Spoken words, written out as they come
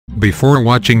Before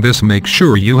watching this, make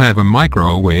sure you have a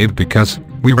microwave because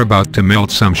we're about to melt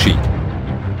some sheet.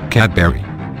 Cadbury.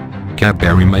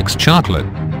 Cadbury makes chocolate.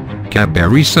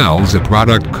 Cadbury sells a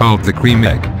product called the cream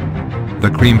egg. The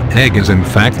cream egg is in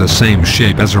fact the same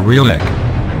shape as a real egg.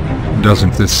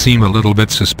 Doesn't this seem a little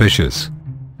bit suspicious?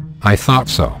 I thought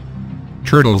so.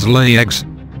 Turtles lay eggs.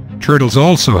 Turtles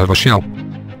also have a shell.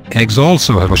 Eggs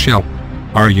also have a shell.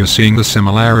 Are you seeing the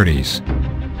similarities?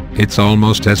 It's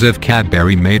almost as if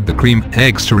Cadbury made the cream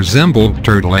eggs to resemble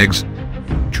turtle eggs.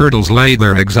 Turtles lay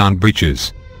their eggs on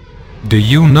beaches. Do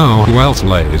you know who else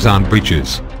lays on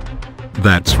beaches?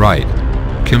 That's right.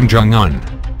 Kim Jong-un.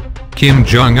 Kim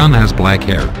Jong-un has black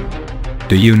hair.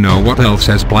 Do you know what else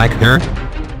has black hair?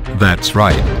 That's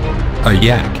right. A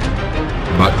yak.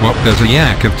 But what does a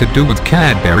yak have to do with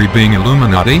Cadbury being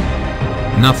Illuminati?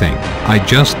 Nothing. I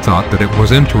just thought that it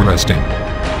was interesting.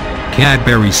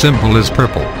 Cadbury symbol is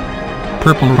purple.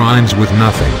 Purple rhymes with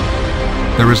nothing.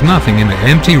 There is nothing in the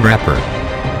empty wrapper.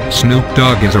 Snoop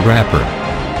Dogg is a rapper.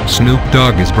 Snoop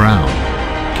Dogg is brown.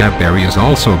 Cadbury is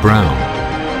also brown.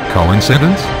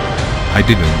 Coincidence? I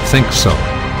didn't think so.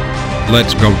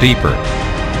 Let's go deeper.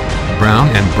 Brown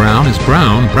and brown is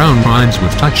brown. Brown rhymes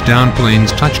with touchdown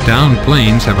planes. Touchdown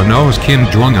planes have a nose. Kim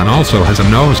Jong-un also has a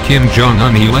nose. Kim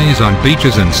Jong-un, he lays on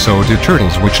beaches, and so do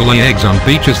turtles, which lay eggs on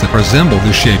beaches that resemble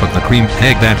the shape of the cream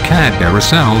egg that Cadbury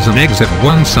sells, and eggs at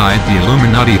one side. The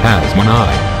Illuminati has one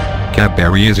eye.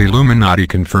 Cadbury is Illuminati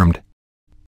confirmed.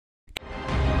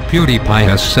 PewDiePie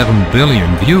has 7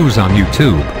 billion views on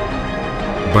YouTube.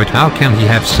 But how can he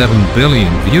have 7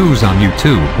 billion views on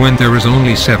YouTube when there is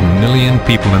only 7 million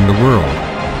people in the world?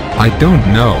 I don't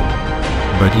know.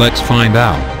 But let's find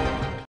out.